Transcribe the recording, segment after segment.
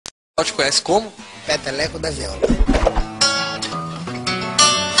Te conhece como? Peteleco da Viola.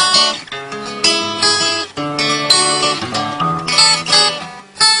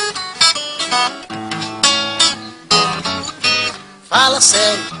 Fala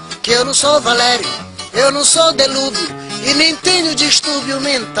sério, que eu não sou Valério, eu não sou delúvio e nem tenho distúrbio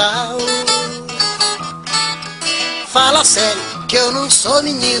mental. Fala sério, que eu não sou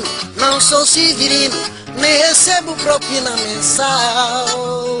menino, não sou severino, nem recebo propina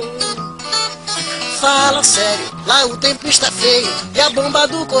mensal. Fala sério, lá o tempo está feio e a bomba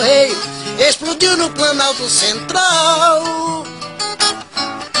do correio explodiu no Planalto Central.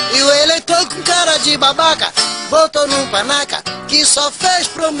 E o eleitor com cara de babaca votou num panaca que só fez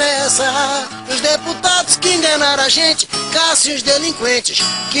promessa. Os deputados que enganaram a gente, caçam os delinquentes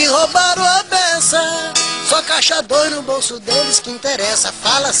que roubaram a beça. Só caixa dois no bolso deles que interessa.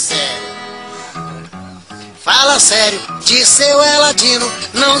 Fala sério. Fala sério, disse eu é ladino,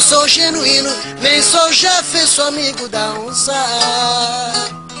 não sou genuíno, nem sou Jeff, sou amigo da onça.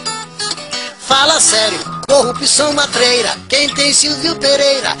 Fala sério, corrupção matreira, quem tem Silvio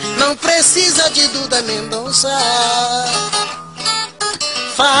Pereira não precisa de Duda Mendonça.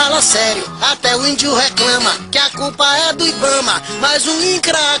 Fala sério, até o índio reclama que a culpa é do Ibama, mas o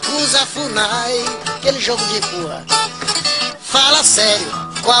INCRA acusa a FUNAI, aquele jogo de rua. Fala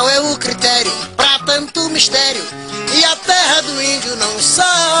sério, qual é o critério pra tanto mistério e a terra do índio não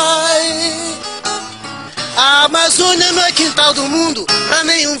sai? A Amazônia não é quintal do mundo pra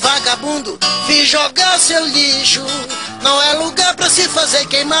nenhum vagabundo vir jogar seu lixo. Não é lugar pra se fazer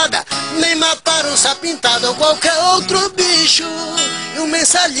queimada, nem matar um sapintado ou qualquer outro bicho. E o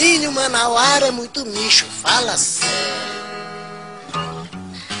mensalinho manauara é muito micho. Fala sério.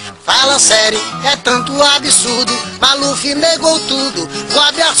 Fala sério, é tanto absurdo, Maluf negou tudo, com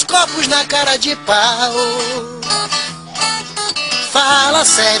habeas corpus na cara de pau. Fala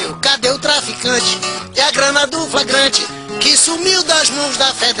sério, cadê o traficante e a grana do flagrante que sumiu das mãos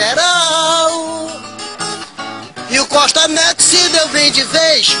da Federal? E o Costa Neto se deu bem de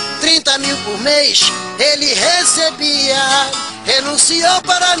vez, 30 mil por mês ele recebia. Renunciou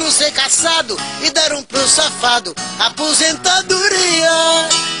para não ser caçado e deram pro safado aposentadoria.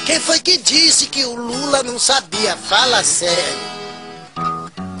 Quem foi que disse que o Lula não sabia? Fala sério.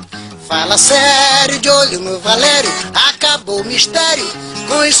 Fala sério, de olho no Valério, acabou o mistério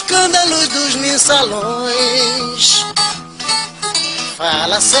com escândalos dos mensalões.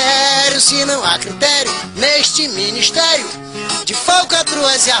 Fala sério, se não há critério neste ministério de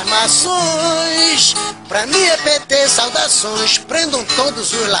falcatruas e armações. Pra mim é PT, saudações, prendam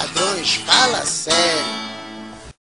todos os ladrões. Fala sério.